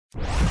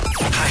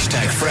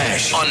Hashtag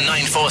Fresh on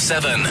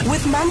 947.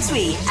 With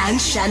Mansui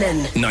and Shannon.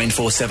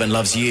 947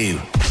 loves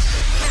you.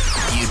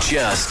 You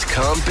just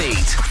can't beat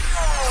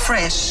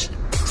Fresh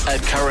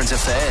at Current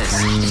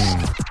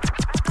Affairs.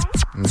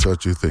 That's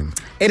what you think.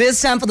 It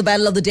is time for the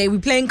battle of the day. We're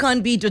playing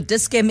Can't Beat with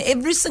Dis-Chem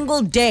every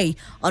single day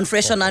on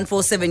Fresh on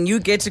 947.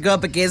 You get to go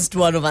up against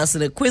one of us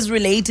in a quiz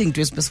relating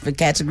to a specific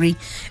category.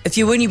 If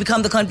you win, you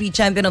become the Can't Beat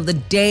champion of the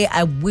day.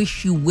 I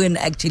wish you win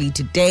actually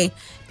today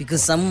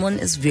because someone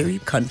is very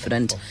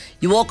confident.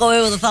 You walk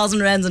away with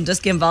 1,000 rands and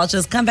Dis-Chem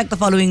vouchers. Come back the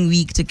following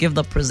week to give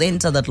the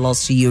presenter that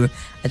lost to you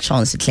a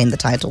chance to claim the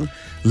title.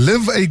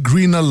 Live a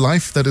greener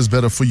life that is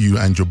better for you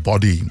and your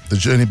body. The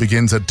journey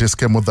begins at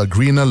Dis-Chem with a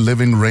greener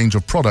living range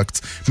of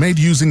products made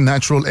using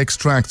natural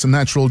extracts,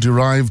 natural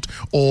derived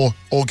or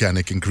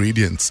organic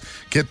ingredients.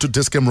 Get to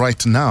Dis-Chem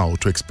right now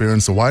to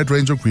experience a wide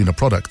range of greener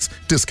products.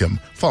 Dis-Chem,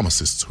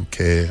 pharmacists who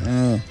care.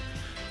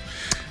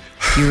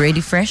 You ready,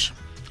 Fresh?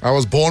 I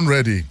was born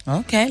ready.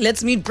 Okay,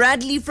 let's meet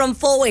Bradley from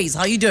Four Ways.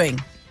 How you doing?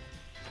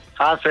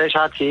 Hi, Fresh.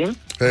 Hi, team.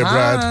 Hey,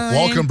 Brad. Hi.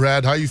 Welcome,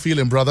 Brad. How you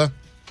feeling, brother?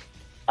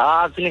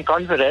 I'm feeling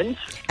confident.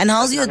 And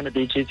how's I'm your going to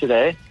beat you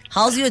today.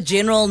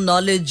 general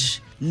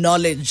knowledge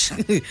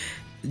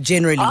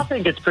generally? I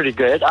think it's pretty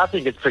good.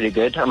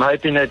 I'm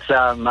hoping it's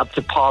up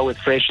to par with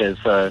Fresh's.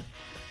 So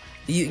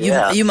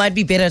You might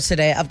be better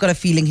today. I've got a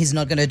feeling he's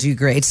not going to do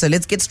great. So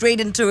let's get straight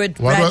into it.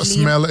 Why do I Bradley.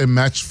 smell a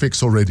match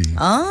fix already?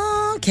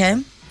 Oh, okay.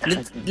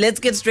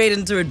 Let's get straight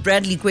into it.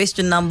 Bradley,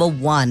 question number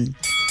 1.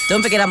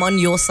 Don't forget I'm on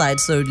your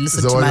side, so listen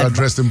Is that to why my you're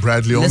addressed in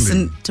Bradley only?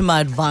 listen to my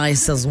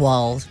advice as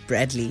well,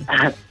 Bradley.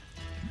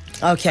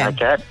 Okay.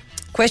 okay.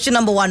 Question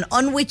number 1.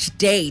 On which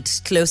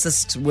date,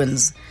 closest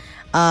wins,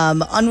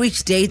 on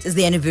which date is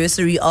the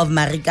anniversary of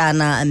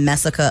Marikana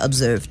massacre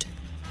observed?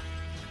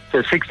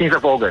 So 16th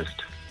of August.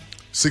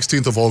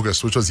 16th of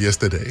August, which was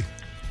yesterday.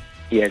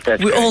 Yes,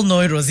 that's We correct. all know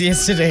it was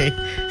yesterday.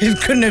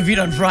 It couldn't have been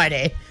on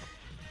Friday.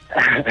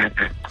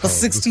 The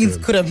 16th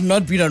good. could have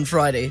not been on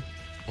Friday.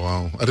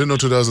 Wow. I didn't know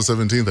today was the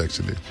 17th,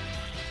 actually.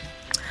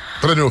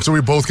 But anyway, so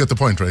we both get the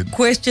point, right?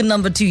 Question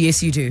number 2.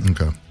 Yes, you do.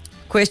 Okay.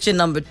 Question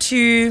number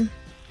 2.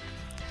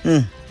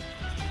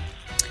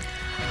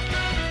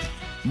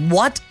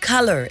 What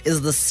color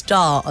is the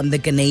star on the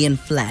Ghanaian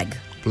flag?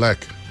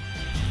 Black.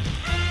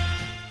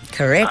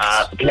 Correct.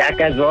 Black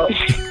as well.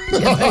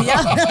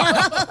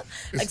 Yeah.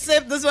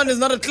 Except this one is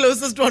not a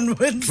closest one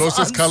wins.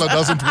 Closest color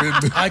doesn't win.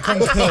 I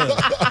concur.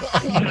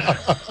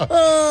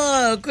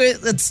 Oh,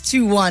 that's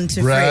 2-1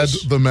 to Brad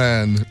Fresh. the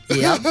man.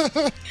 Yep.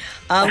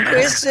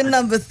 Question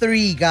number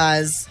 3,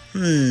 guys.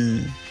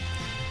 Who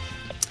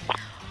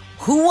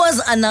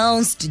was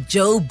announced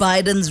Joe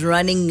Biden's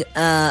running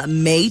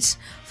mate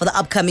for the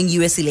upcoming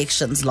U.S.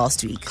 elections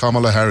last week?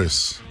 Kamala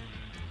Harris.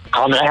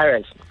 Kamala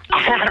Harris.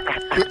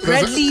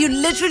 Bradley, you're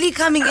literally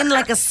coming in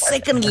like a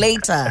second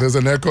later. There's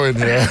an echo in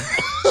here.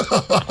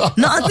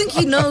 No, I think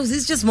he knows.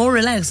 He's just more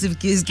relaxed.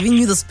 He's giving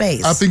you the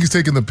space. I think he's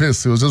taking the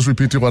piss. He was just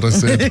repeating what I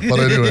said. But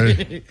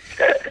anyway.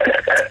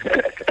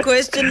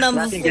 Question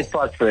number Nothing 4. gets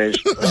past Fresh.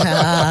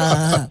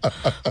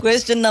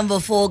 Question number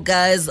 4,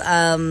 guys.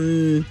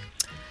 In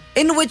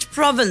which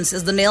province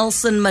is the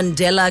Nelson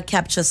Mandela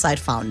capture site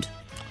found?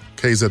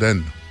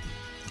 KZN.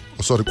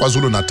 Oh, sorry,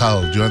 KwaZulu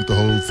Natal. Do you want the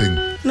whole thing?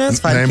 No, it's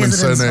fine. Name and KZN 's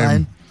surname.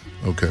 fine.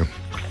 Okay.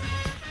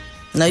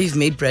 Now you've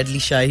made Bradley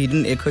shy. He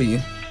didn't echo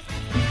you.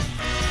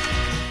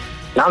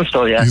 No, I'm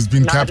still here. He's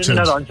been I captured.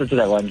 didn't know the answer to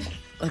that one.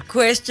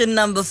 Question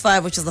number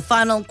 5, which is the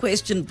final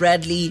question,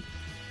 Bradley.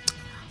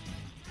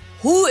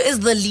 Who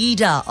is the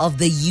leader of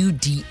the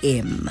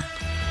UDM?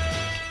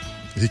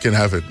 He can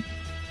have it.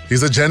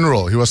 He's a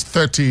general. He was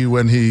 30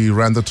 when he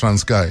ran the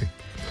Transkei.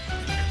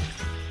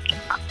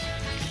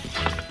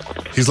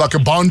 He's like a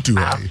Bantu,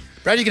 eh?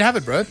 Brad, you can have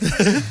it, bro.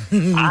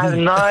 I have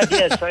no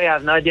idea. Sorry, I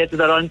have no idea to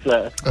that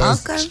answer.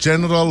 Okay. It's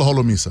General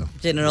Holomisa.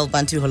 General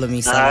Bantu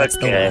Holomisa. That's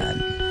the Okay.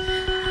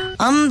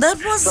 one. That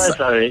was... So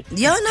sorry.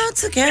 Yeah, no,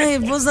 it's okay.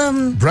 It was...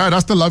 Brad, I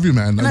still love you,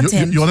 man. An You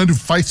attempt. wanted to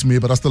fight me,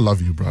 but I still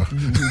love you, bro.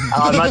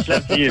 Much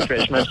love to you,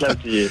 Fresh. Much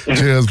love to you.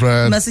 Cheers,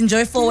 Brad. Must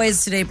enjoy 4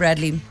 Ways today,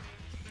 Bradley.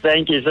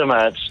 Thank you so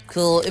much.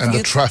 Cool. If And you...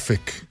 the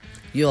traffic.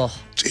 Yo.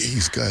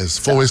 Jeez, guys.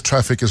 4 ways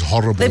traffic is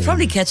horrible. They're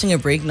probably catching a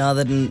break now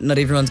that not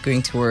everyone's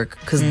going to work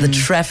because the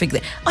traffic...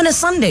 On a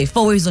Sunday,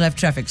 4 Ways don't have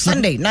traffic.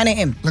 Sunday, 9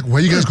 a.m. Like, where are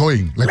you guys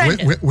going?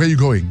 Like, where are you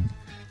going?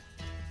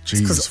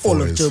 Jeez, Because 4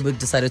 all of ways. Joburg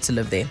decided to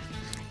live there.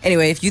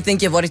 Anyway, if you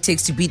think you have what it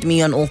takes to beat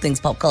me on all things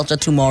pop culture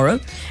tomorrow,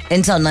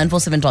 enter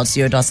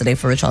 947.co.za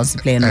for a chance to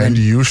play and And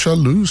win. you shall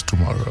lose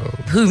tomorrow.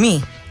 Who,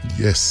 me?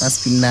 Yes.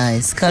 Must be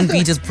nice. Can't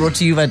Beat is brought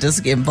to you by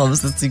Dis-Chem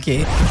Pharmacists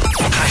UK.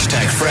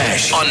 Hashtag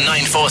Fresh on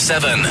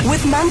 947.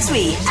 with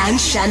Mansui and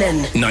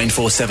Shannon.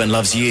 947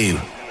 loves you.